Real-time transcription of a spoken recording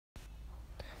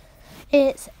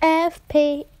It's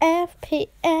FP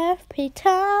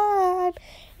time.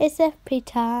 It's FP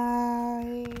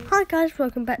time. Hi guys,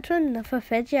 welcome back to another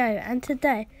video, and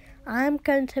today I'm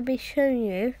going to be showing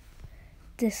you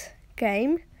this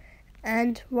game,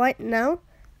 and right now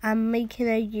I'm making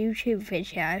a YouTube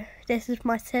video. This is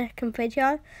my second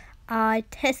video. I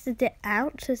tested it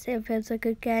out to see if it was a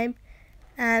good game,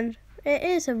 and it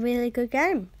is a really good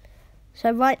game.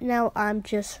 So right now I'm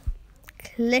just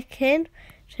clicking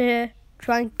to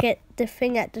try and get the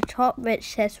thing at the top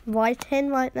which says writing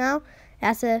right now. It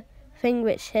has a thing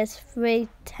which says 3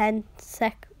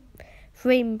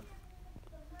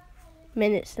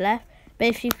 minutes left, but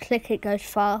if you click it goes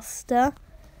faster.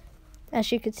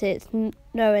 As you can see, it's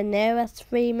nowhere near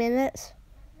 3 minutes.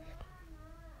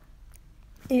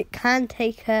 It can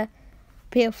take a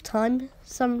bit of time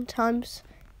sometimes,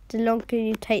 the longer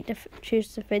you take to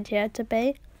choose the video to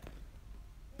be.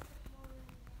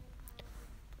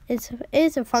 It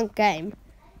is a fun game.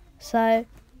 So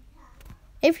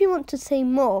if you want to see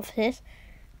more of this,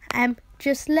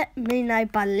 just let me know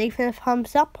by leaving a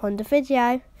thumbs up on the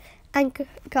video. And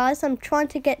guys, I'm trying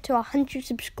to get to 100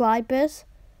 subscribers.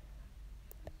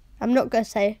 I'm not going to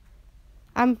say,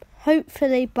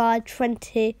 hopefully by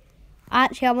 20,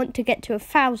 actually I want to get to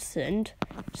 1,000.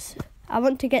 I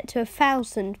want to get to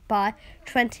 1,000 by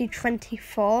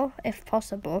 2024 if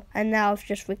possible. And now I've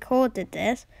just recorded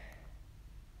this.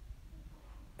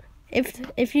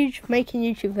 If you making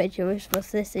YouTube videos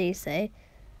was this easy,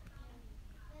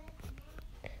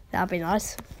 that'd be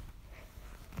nice.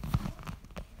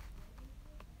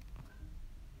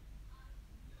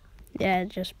 Yeah,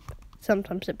 just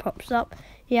sometimes it pops up.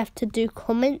 You have to do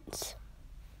comments,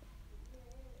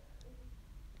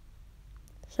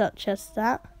 such as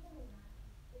that.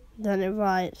 Then it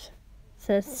writes.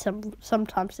 So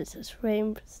sometimes it's a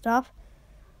screen stuff,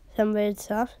 some weird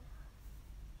stuff.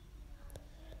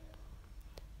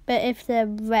 But if they're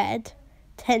red,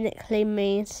 technically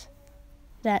means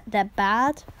that they're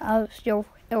bad.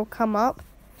 It'll come up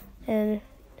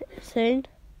soon.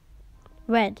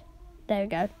 Red. There we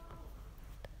go.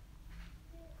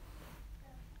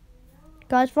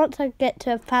 Guys, once I get to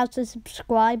 1,000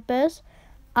 subscribers,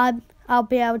 I'll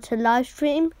be able to live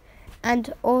stream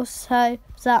and also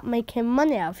start making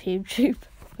money out of YouTube,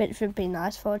 which would be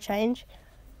nice for a change.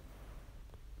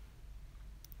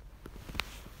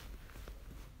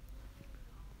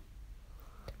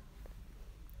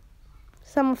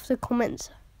 Some of the comments.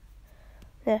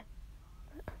 Yeah.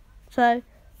 So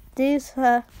these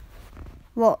are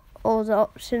what all the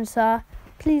options are.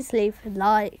 Please leave a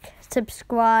like,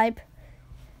 subscribe.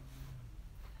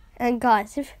 And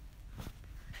guys, if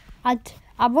I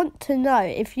want to know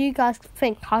if you guys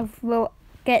think I will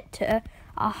get to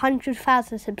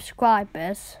 100,000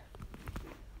 subscribers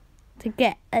to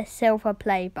get a silver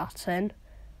play button.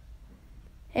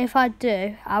 If I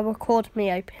do, I'll record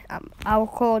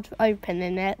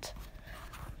opening it.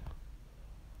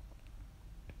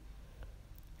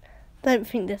 Don't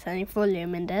think there's any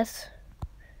volume in this.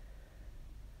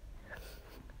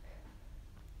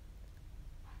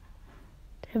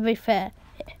 To be fair,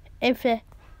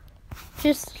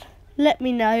 just let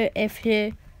me know if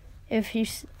you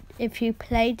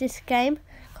played this game.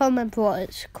 Can't remember what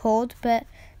it's called, but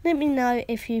let me know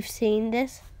if you've seen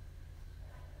this.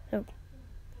 Oh.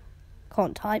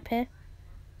 Can't type here.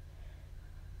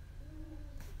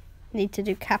 Need to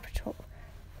do capital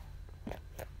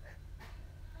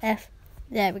F.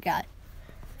 There we go.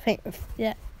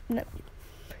 Yeah. No.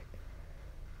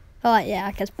 Alright, yeah,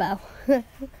 I can spell. So,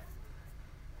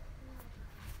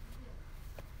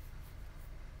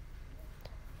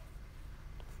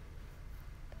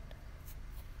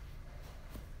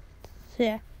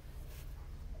 yeah.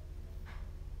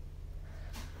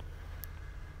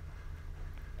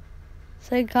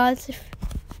 So guys,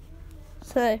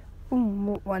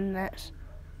 one next.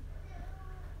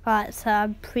 Right, so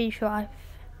I'm pretty sure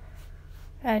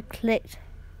I've clicked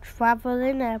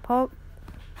traveling airport.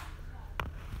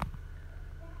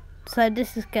 So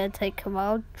this is going to take a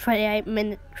while, 30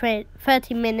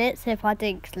 minutes if I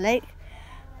didn't click.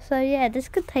 So yeah, this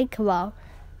could take a while.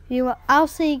 I'll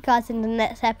see you guys in the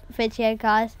next video,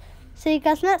 guys. See you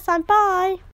guys next time.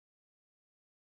 Bye.